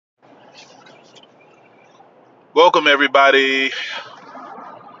Welcome, everybody.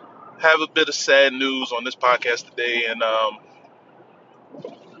 Have a bit of sad news on this podcast today, and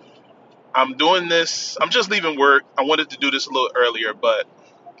I'm doing this. I'm just leaving work. I wanted to do this a little earlier, but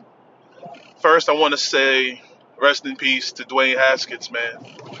first, I want to say rest in peace to Dwayne Haskins, man.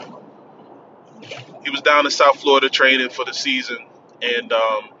 He was down in South Florida training for the season, and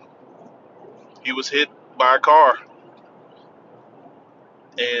he was hit by a car.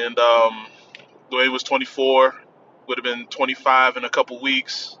 And Dwayne was 24, would have been 25 in a couple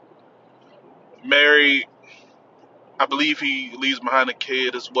weeks. Married, I believe he leaves behind a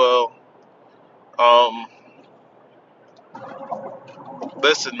kid as well. Um,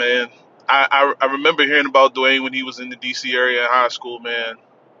 Listen, man. I remember hearing about Dwayne when he was in the DC area in high school, man.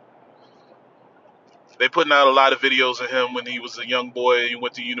 They putting out a lot of videos of him when he was a young boy. He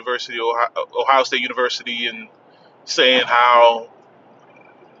went to Ohio State University, and saying how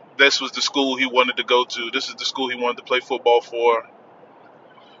this was the school he wanted to go to. This is the school he wanted to play football for.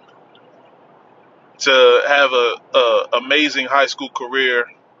 To have a amazing high school career,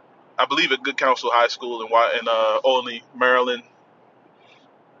 I believe at Good Counsel High School in Olney, Maryland.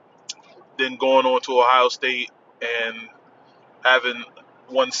 Then going on to Ohio State and having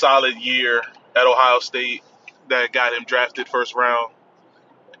one solid year at Ohio State that got him drafted first round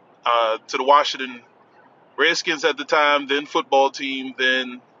to the Washington Redskins at the time, then football team,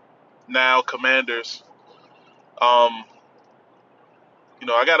 then now Commanders. Um,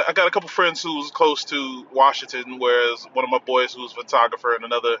 I got a couple friends who's close to Washington, whereas one of my boys who's a photographer and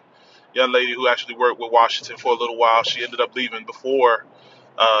another young lady who actually worked with Washington for a little while, she ended up leaving before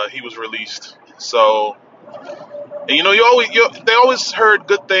he was released. So, and they always heard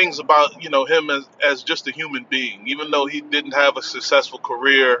good things about him as just a human being, even though he didn't have a successful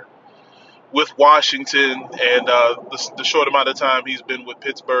career with Washington and the short amount of time he's been with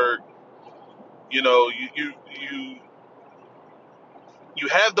Pittsburgh. You know, you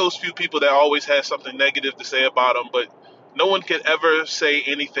have those few people that always have something negative to say about him, but no one could ever say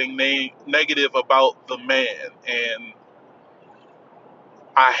anything negative about the man. And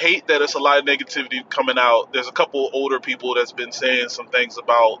I hate that it's a lot of negativity coming out. There's a couple older people that's been saying some things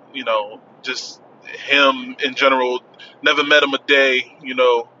about, just him in general. Never met him a day,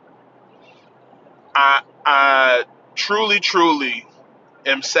 I truly, truly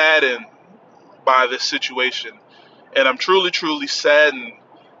am saddened by this situation. And I'm truly, truly saddened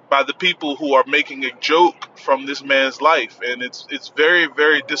by the people who are making a joke from this man's life. And it's very,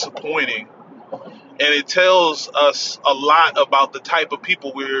 very disappointing. And it tells us a lot about the type of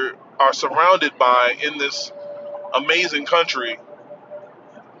people we are surrounded by in this amazing country.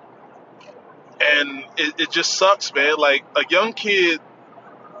 And it just sucks, man. Like a young kid,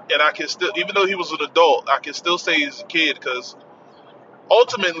 and I can still, even though he was an adult, I can still say he's a kid because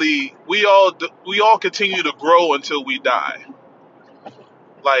ultimately we all continue to grow until we die.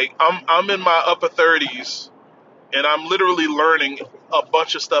 Like I'm in my upper 30s, and I'm literally learning a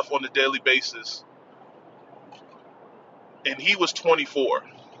bunch of stuff on a daily basis. And he was 24.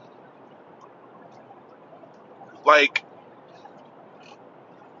 Like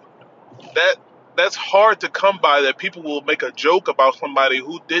that that's hard to come by, that people will make a joke about somebody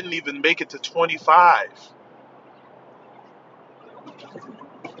who didn't even make it to 25.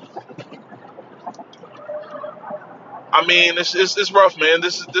 I mean, it's rough, man.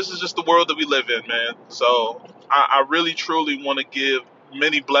 This is just the world that we live in, man. So I really truly want to give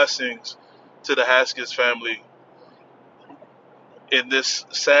many blessings to the Haskins family in this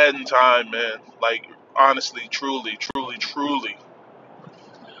saddened time, man. Like honestly, truly, truly, truly.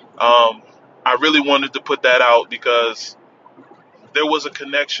 Um, I really wanted to put that out because there was a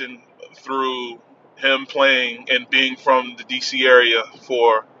connection through him playing and being from the DC area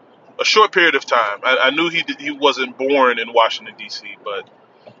for a short period of time. I knew he wasn't born in Washington D.C., but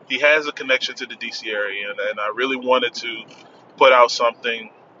he has a connection to the DC area, and I really wanted to put out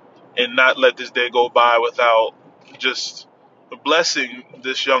something and not let this day go by without just blessing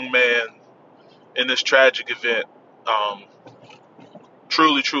this young man in this tragic event. Um,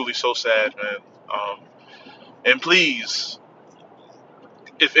 Truly, truly, so sad, man. Um, and please,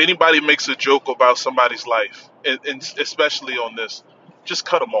 if anybody makes a joke about somebody's life, and especially on this, just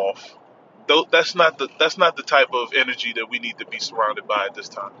cut them off. That's not the type of energy that we need to be surrounded by at this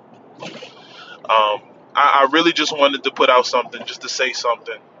time. I really just wanted to put out something, just to say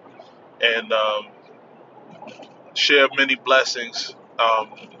something, and share many blessings.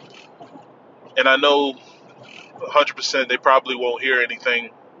 And I know 100% they probably won't hear anything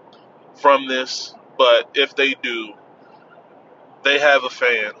from this, but if they do, they have a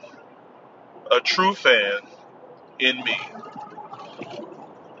fan, a true fan in me.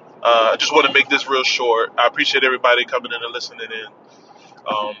 I just want to make this real short. I appreciate everybody coming in and listening in.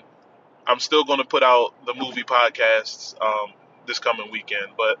 Um, I'm still going to put out the movie podcasts this coming weekend,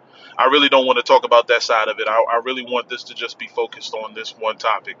 but I really don't want to talk about that side of it. I really want this to just be focused on this one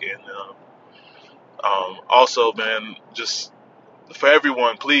topic. And also, man, just for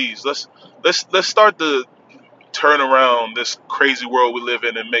everyone, please let's start to turn around this crazy world we live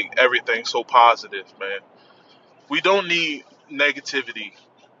in and make everything so positive, man. We don't need negativity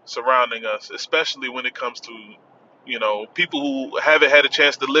surrounding us, especially when it comes to people who haven't had a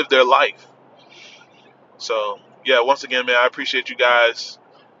chance to live their life. So yeah, once again, man, I appreciate you guys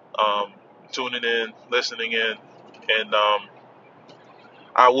um, tuning in, listening in, and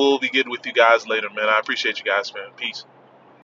I will be getting with you guys later, man. I appreciate you guys, man. Peace.